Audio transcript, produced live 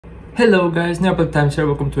Hello guys, New Apple Times here,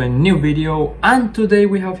 welcome to a new video, and today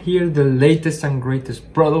we have here the latest and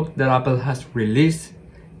greatest product that Apple has released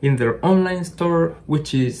in their online store,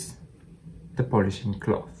 which is the polishing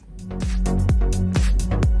cloth.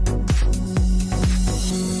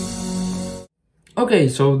 Okay,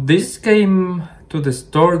 so this came to the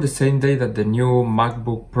store the same day that the new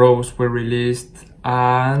MacBook Pros were released,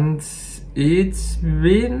 and it's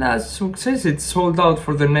been a success. It's sold out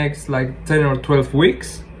for the next like 10 or 12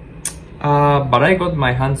 weeks. But I got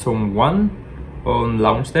my hands on one on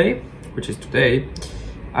launch day, which is today,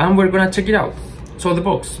 and we're gonna check it out. So the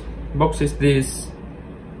box is this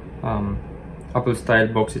Apple style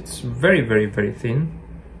box. It's very thin.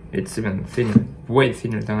 It's even thinner, way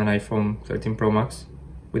thinner than an iPhone 13 Pro Max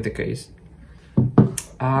with the case.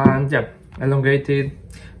 And yeah, elongated.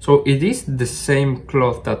 So it is the same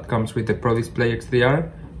cloth that comes with the Pro Display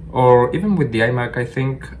XDR, or even with the iMac, I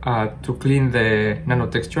think, to clean the nano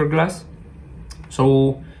texture glass.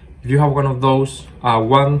 So if you have one of those,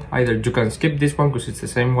 either you can skip this one because it's the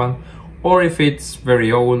same one, or if it's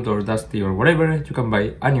very old or dusty or whatever, you can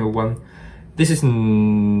buy a new one. This is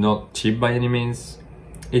not cheap by any means.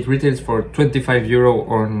 It retails for €25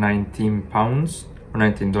 or £19 or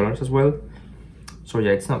 $19 as well. So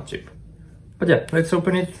yeah, it's not cheap. But yeah, let's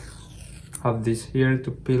open it. Have this here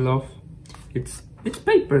to peel off. It's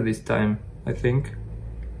paper this time, I think.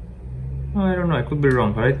 I don't know, I could be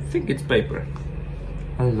wrong, but I think it's paper.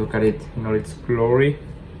 And look at it in all its glory.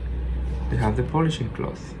 They have the polishing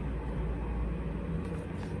cloth.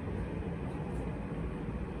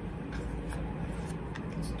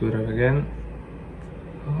 Let's do that again.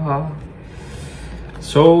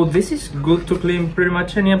 So this is good to clean pretty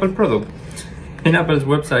much any Apple product. In Apple's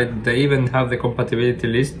website, they even have the compatibility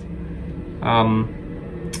list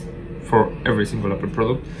for every single Apple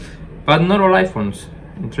product, but not all iPhones,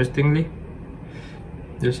 interestingly.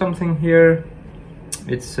 There's something here.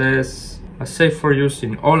 It says, safe for use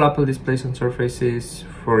in all Apple displays and surfaces,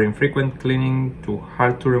 for infrequent cleaning to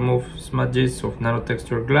hard to remove smudges of nano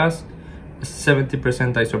texture glass. A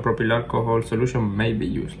 70% isopropyl alcohol solution may be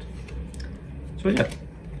used. So yeah,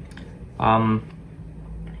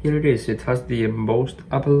 here it is. It has the embossed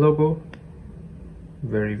Apple logo.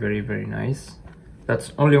 Very nice.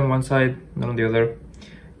 That's only on one side, not on the other.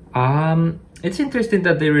 It's interesting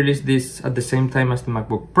that they released this at the same time as the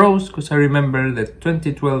MacBook Pros, because I remember the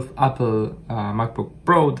 2012 Apple MacBook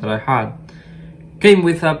Pro that I had came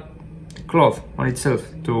with a cloth on itself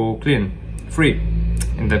to clean, free,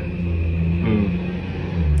 in the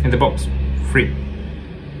box, free.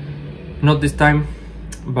 Not this time,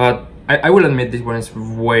 but I will admit this one is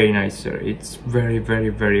way nicer. It's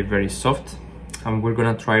very soft, and we're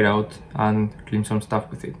gonna try it out and clean some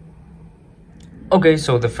stuff with it. Okay,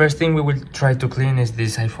 so the first thing we will try to clean is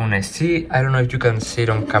this iPhone SE. I don't know if you can see it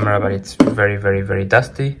on camera, but it's very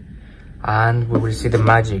dusty. And we will see the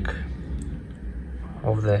magic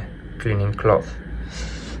of the cleaning cloth.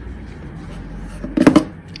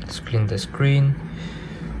 Let's clean the screen.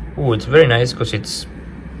 Oh, it's very nice because it's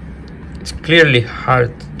clearly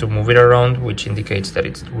hard to move it around, which indicates that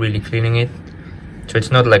it's really cleaning it. So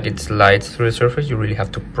it's not like it slides through the surface, you really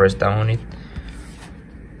have to press down on it.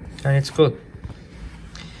 And it's good.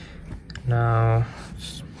 Now,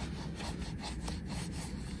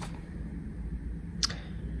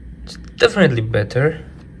 it's definitely better.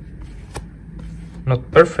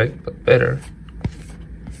 Not perfect, but better.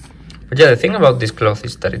 But yeah, the thing about this cloth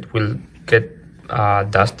is that it will get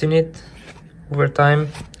dust in it over time,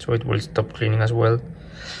 so it will stop cleaning as well.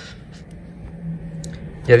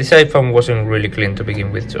 Yeah, this iPhone wasn't really clean to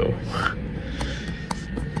begin with, so.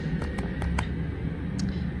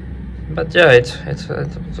 But yeah,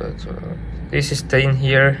 this is staying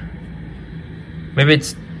here. Maybe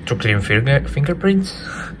it's to clean fingerprints.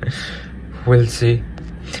 We'll see.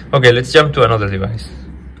 Okay, let's jump to another device.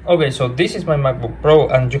 Okay, so this is my MacBook Pro,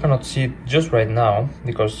 and you cannot see it just right now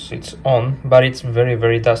because it's on, but it's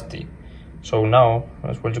very dusty. So now,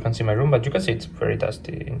 as well, you can see my room, but you can see it's very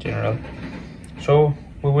dusty in general. So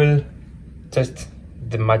we will test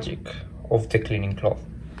the magic of the cleaning cloth.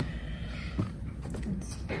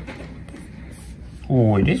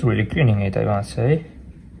 Oh, it is really cleaning it, I must say.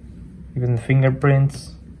 Even the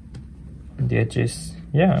fingerprints, the edges,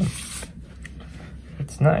 yeah,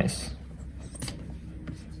 it's nice.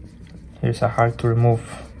 Here's a hard to remove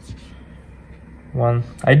one.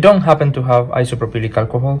 I don't happen to have isopropylic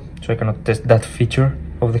alcohol, so I cannot test that feature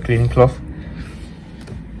of the cleaning cloth.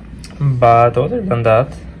 But other than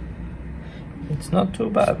that, it's not too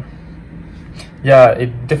bad. Yeah,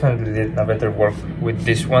 it definitely did a better work with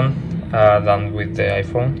this one than with the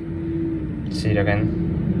iPhone. See it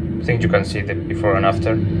again. I think you can see the before and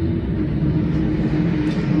after.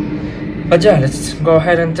 But yeah, let's go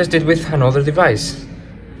ahead and test it with another device.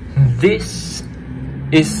 This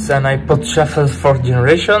is an iPod Shuffle 4th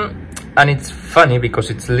generation, and it's funny because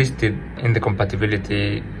it's listed in the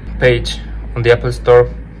compatibility page on the Apple Store,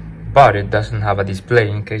 but it doesn't have a display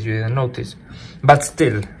in case you didn't notice. But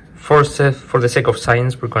still, for the sake of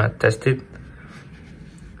science, we're gonna test it.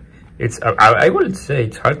 I would say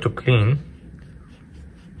it's hard to clean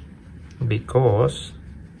because,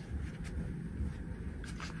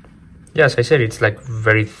 yes, I said it's like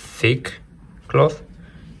very thick cloth,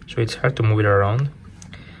 so it's hard to move it around.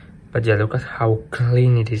 But yeah, look at how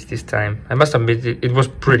clean it is this time. I must admit it was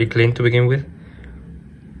pretty clean to begin with,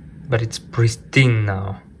 but it's pristine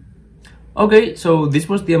now. Okay, so this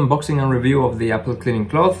was the unboxing and review of the Apple cleaning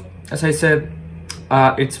cloth. As I said,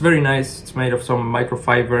 it's very nice. It's made of some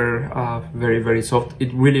microfiber, very soft.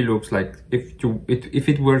 It really looks like if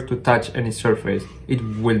it were to touch any surface, it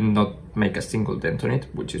will not make a single dent on it,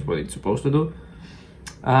 which is what it's supposed to do.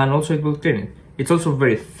 And also it will clean it. It's also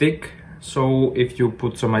very thick, so if you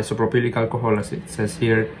put some isopropylic alcohol, as it says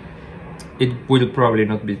here, it will probably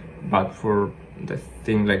not be bad for the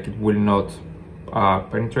thing, like it will not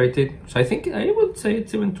penetrate it. So I would say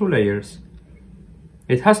it's even 2 layers.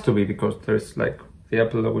 It has to be, because there's like the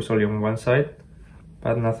Apple logo is only on one side,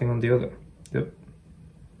 but nothing on the other. Yep.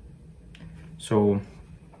 So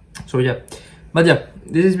yeah. But yeah,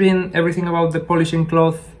 this has been everything about the polishing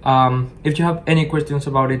cloth. If you have any questions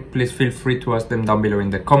about it, please feel free to ask them down below in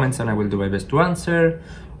the comments, and I will do my best to answer.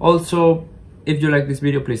 Also, if you like this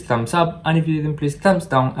video, please thumbs up, and if you didn't, please thumbs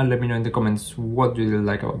down, and let me know in the comments what you didn't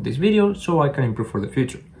like about this video, so I can improve for the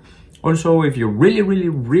future. Also, if you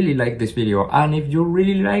really like this video, and if you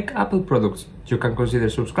really like Apple products, you can consider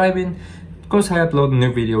subscribing, because I upload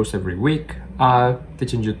new videos every week,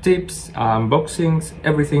 teaching you tips, unboxings,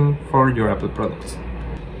 everything for your Apple products.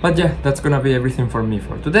 But yeah, that's gonna be everything for me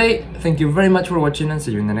for today. Thank you very much for watching, and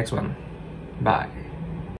see you in the next one. Bye.